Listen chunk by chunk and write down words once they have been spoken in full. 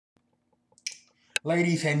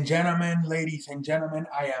Ladies and gentlemen,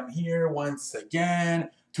 I am here once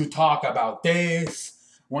again to talk about this.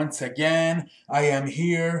 Once again, I am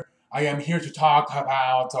here to talk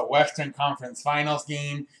about a Western Conference Finals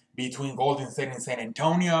game between Golden State and San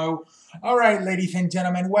Antonio. All right, ladies and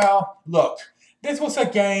gentlemen. Well, look, this was a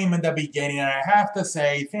game in the beginning, and I have to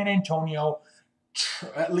say, San Antonio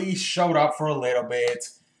at least showed up for a little bit.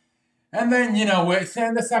 And then, in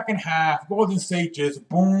the second half, Golden State just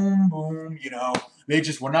boom, boom, they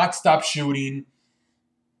just would not stop shooting.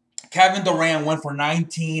 Kevin Durant went for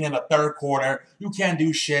 19 in the third quarter. You can't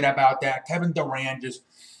do shit about that. Kevin Durant just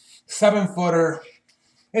 7-footer.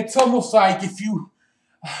 It's almost like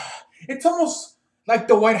it's almost like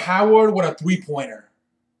Dwight Howard with a 3-pointer.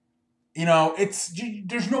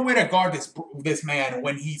 There's no way to guard this man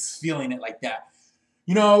when he's feeling it like that.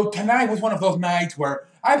 Tonight was one of those nights where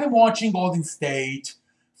I've been watching Golden State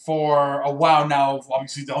for a while now,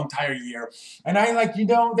 obviously the entire year. And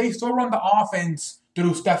they still run the offense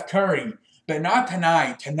through Steph Curry, but not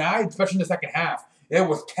tonight. Tonight, especially in the second half, it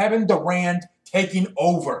was Kevin Durant taking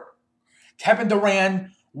over. Kevin Durant,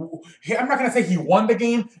 I'm not going to say he won the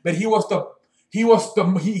game, but he was the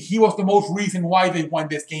most reason why they won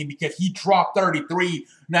this game because he dropped 33,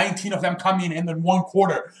 19 of them coming in one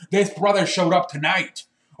quarter. This brother showed up tonight.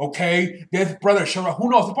 Okay, this brother showed up. Who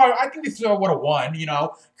knows? I think they still would have won.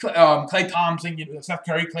 Klay Thompson, Steph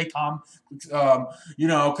Curry, Klay Thompson,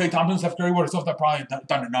 Steph Curry would have still probably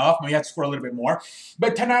done enough. Maybe had to score a little bit more.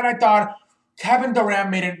 But tonight, I thought Kevin Durant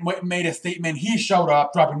made a statement. He showed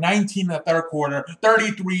up, dropping 19 in the third quarter,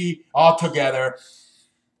 33 altogether.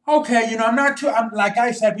 Okay, like I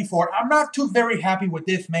said before, I'm not too very happy with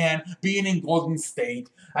this man being in Golden State.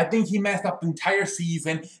 I think he messed up the entire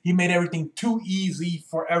season. He made everything too easy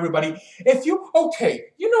for everybody. You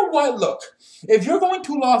know what? Look, if you're going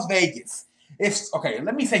to Las Vegas,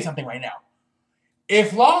 let me say something right now.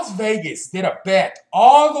 If Las Vegas did a bet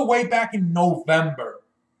all the way back in November,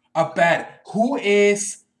 a bet who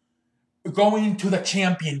is going to the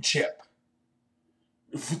championship,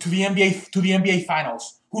 to the NBA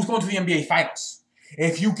Finals. Who's going to the NBA Finals?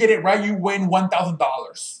 If you get it right, you win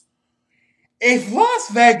 $1,000. If Las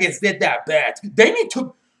Vegas did that bet, they need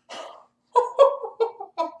to.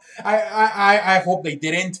 I hope they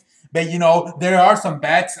didn't. But there are some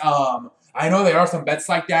bets. I know there are some bets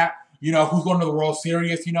like that. Who's going to the World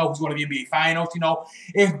Series? Who's going to the NBA Finals?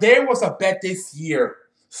 If there was a bet this year,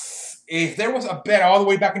 if there was a bet all the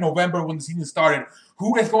way back in November when the season started,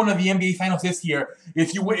 who is going to the NBA Finals this year?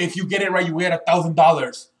 If you get it right, you win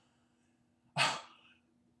 $1,000.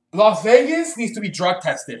 Las Vegas needs to be drug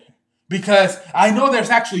tested because I know there's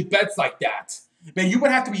actually bets like that. But you would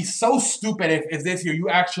have to be so stupid if this year you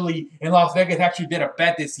actually, in Las Vegas, actually did a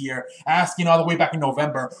bet this year, asking all the way back in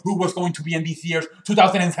November who was going to be in this year's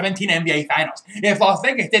 2017 NBA Finals. If Las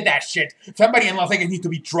Vegas did that shit, somebody in Las Vegas needs to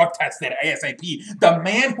be drug tested ASAP. The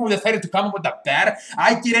man who decided to come up with the bet,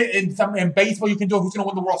 I get it, in baseball you can do who's going to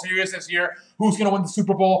win the World Series this year, who's going to win the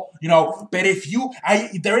Super Bowl, but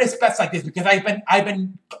there is bets like this because I've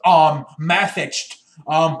been messaged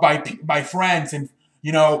by friends and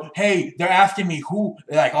hey, they're asking me who,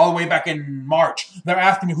 like all the way back in March, they're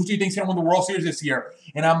asking me who do you think's gonna win the World Series this year?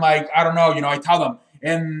 And I'm like, I don't know, I tell them,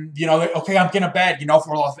 and okay, I'm gonna bet,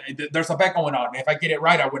 there's a bet going on. If I get it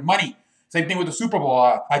right, I win money. Same thing with the Super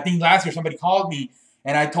Bowl. I think last year somebody called me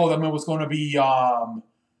and I told them it was gonna be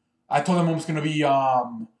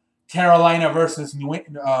Carolina versus New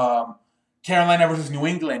England,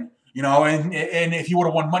 and if he would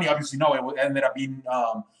have won money, obviously no, it ended up being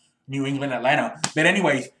New England, Atlanta. But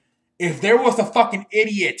anyways, if there was a fucking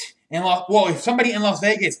idiot if somebody in Las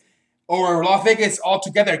Vegas or Las Vegas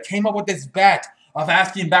altogether came up with this bet of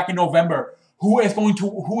asking back in November who is going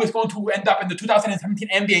to end up in the 2017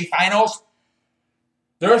 NBA Finals,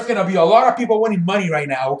 there's gonna be a lot of people winning money right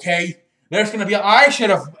now. Okay, there's gonna be.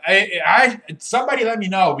 Somebody let me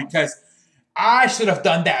know because I should have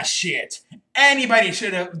done that shit. Anybody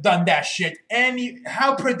should have done that shit.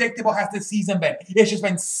 How predictable has this season been? It's just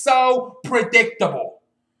been so predictable.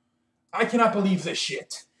 I cannot believe this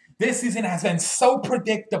shit. This season has been so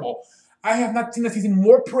predictable. I have not seen a season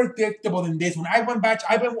more predictable than this one. I've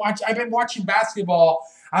been watching basketball.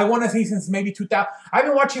 I want to say since maybe 2000. I've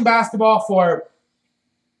been watching basketball for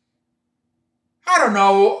I don't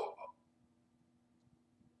know.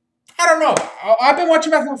 I've been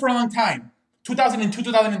watching basketball for a long time. 2002,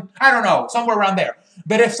 2000, I don't know, somewhere around there.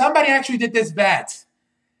 But if somebody actually did this bet,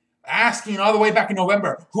 asking all the way back in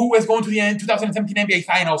November who is going to the 2017 NBA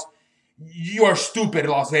Finals, you are stupid,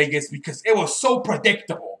 Las Vegas, because it was so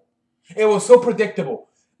predictable. It was so predictable.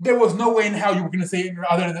 there was no way in how you were going to say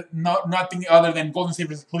nothing other than Golden State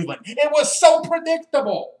versus Cleveland. It was so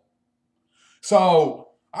predictable. So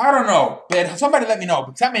I don't know, but somebody let me know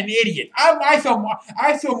because I'm an idiot. I feel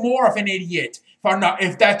more of an idiot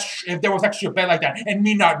if there was actually a bet like that and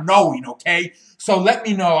me not knowing. Okay, so let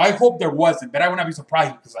me know. I hope there wasn't, but I would not be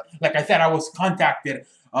surprised because, like I said, I was contacted.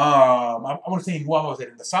 I want to say what was it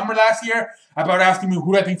in the summer last year about asking me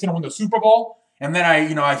who I think's gonna win the Super Bowl. And then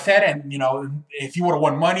I said, and if you would have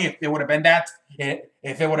won money, if it would have been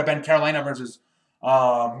if it would have been Carolina versus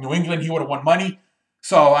New England, he would have won money.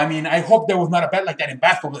 So I mean, I hope there was not a bet like that in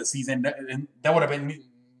basketball this season. That would have been.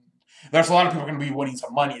 There's a lot of people going to be winning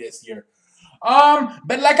some money this year.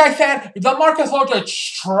 But like I said, LaMarcus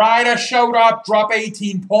Aldridge tried to show up, drop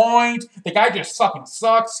 18 points. The guy just fucking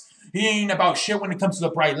sucks. He ain't about shit when it comes to the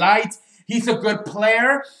bright lights. He's a good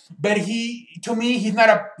player, but to me, he's not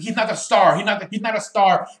a star. He's not a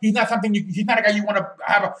star. He's not something. He's not a guy you want to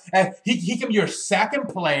have. He can be your second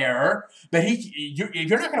player, but you're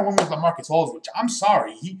not going to win with LaMarcus Aldridge. I'm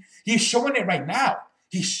sorry. He's showing it right now.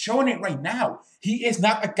 He's showing it right now. He is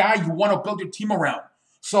not a guy you want to build your team around.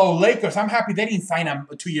 So Lakers, I'm happy they didn't sign him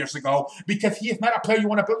 2 years ago because he is not a player you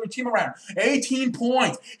want to build your team around. 18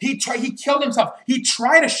 points. He killed himself. He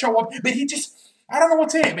tried to show up, but he just. I don't know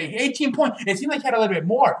what's in it, but 18 points. It seemed like he had a little bit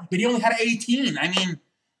more, but he only had 18. I mean,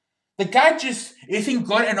 the guy just isn't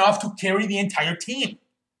good enough to carry the entire team.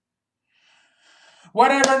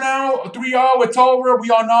 Whatever now, 3-0, it's over. We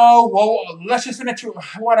all know. Well, let's just finish it.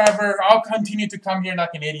 Whatever. I'll continue to come here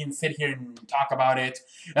like an idiot and sit here and talk about it.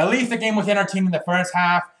 At least the game was entertaining in the first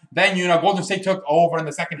half. Then, Golden State took over in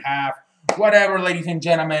the second half. Whatever, ladies and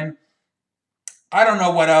gentlemen. I don't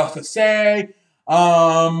know what else to say.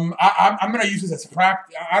 I'm going to use this as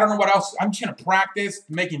practice. I don't know what else. I'm just going to practice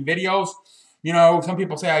making videos. Some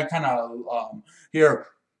people say I kind of, here,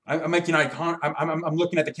 I'm making icon. I'm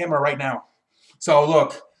looking at the camera right now. So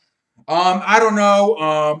look, I don't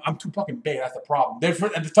know. I'm too fucking big. That's the problem.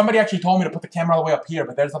 Somebody actually told me to put the camera all the way up here,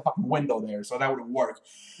 but there's a fucking window there, so that wouldn't work.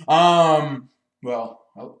 Well,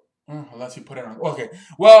 unless you put it on. Okay.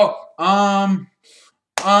 Well,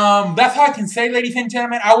 that's how I can say, ladies and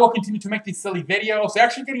gentlemen. I will continue to make these silly videos. They're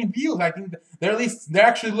actually getting views. I think they're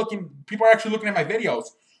actually looking. People are actually looking at my videos,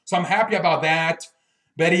 so I'm happy about that.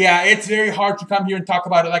 But yeah, it's very hard to come here and talk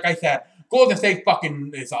about it. Like I said, Golden State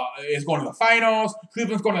fucking is going to the finals.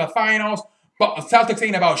 Cleveland's going to the finals. But Celtics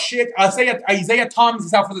ain't about shit. Isaiah Thomas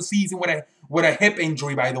is out for the season with a hip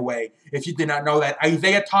injury, by the way. If you did not know that,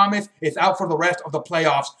 Isaiah Thomas is out for the rest of the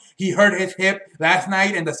playoffs. He hurt his hip last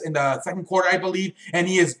night in the second quarter, I believe, and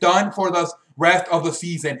he is done for the rest of the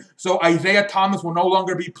season. So Isaiah Thomas will no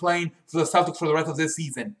longer be playing for the Celtics for the rest of this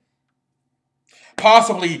season.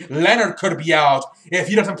 Possibly Leonard could be out. If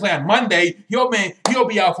he doesn't play on Monday, he'll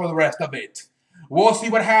be out for the rest of it. We'll see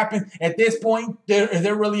what happens. At this point, is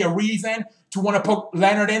there really a reason to want to put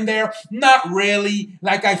Leonard in there? Not really.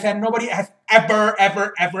 Like I said, nobody has ever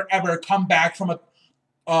come back from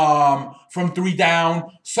from 3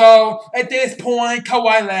 down. So at this point,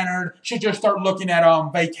 Kawhi Leonard should just start looking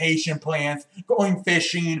at vacation plans, going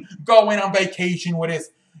fishing, going on vacation with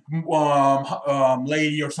his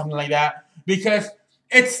lady or something like that. Because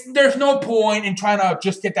there's no point in trying to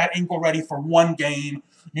just get that ankle ready for one game.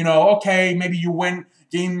 Okay, maybe you win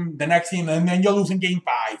the next game, and then you're losing game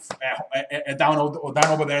 5 down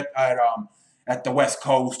over there at the West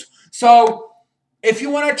Coast. So if you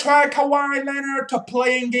want to try Kawhi Leonard to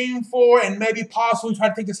play in game 4 and maybe possibly try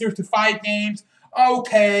to take the series to 5 games,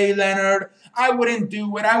 okay, Leonard, I wouldn't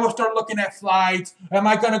do it. I will start looking at flights. Am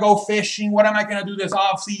I going to go fishing? What am I going to do this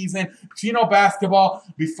offseason? Because basketball,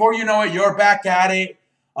 before you know it, you're back at it.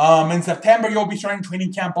 In September, you'll be starting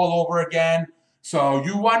training camp all over again. So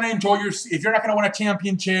you want to enjoy if you're not going to win a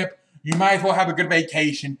championship, you might as well have a good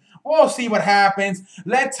vacation. We'll see what happens.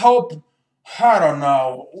 Let's hope, I don't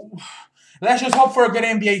know. Let's just hope for a good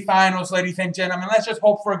NBA Finals, ladies and gentlemen. Let's just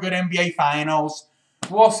hope for a good NBA Finals.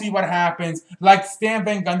 We'll see what happens. Like Stan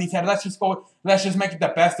Van Gundy said, let's just make it the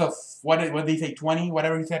best of, what did he say, 20,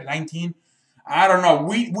 whatever he said, 19? I don't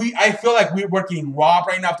know. I feel like we're getting robbed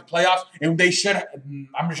right now of the playoffs, and they should.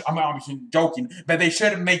 I'm obviously joking, but they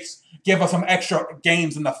should give us some extra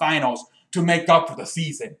games in the finals to make up for the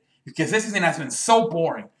season, because this season has been so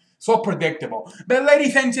boring, so predictable. But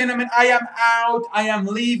ladies and gentlemen, I am out. I am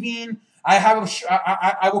leaving.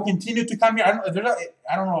 I will continue to come here.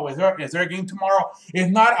 I don't know. Is there a game tomorrow?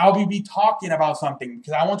 If not, I'll be talking about something,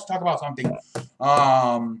 because I want to talk about something.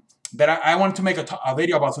 That I wanted to make a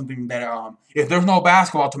video about something that, if there's no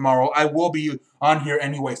basketball tomorrow, I will be on here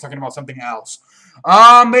anyways, talking about something else.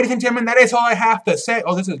 Ladies and gentlemen, that is all I have to say.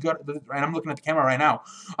 Oh, this is good. Right, I'm looking at the camera right now.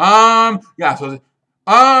 Yeah, so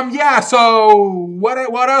Yeah, so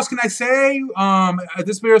what else can I say?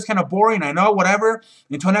 This video is kind of boring, I know, whatever.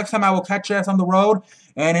 Until next time, I will catch you guys on the road.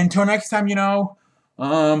 And until next time,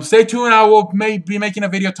 stay tuned. I will be making a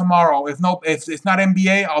video tomorrow. If it's not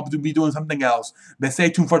NBA, I'll be doing something else. But stay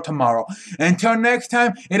tuned for tomorrow. Until next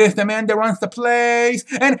time, it is the man that runs the place.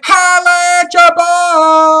 And holla at your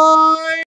boy!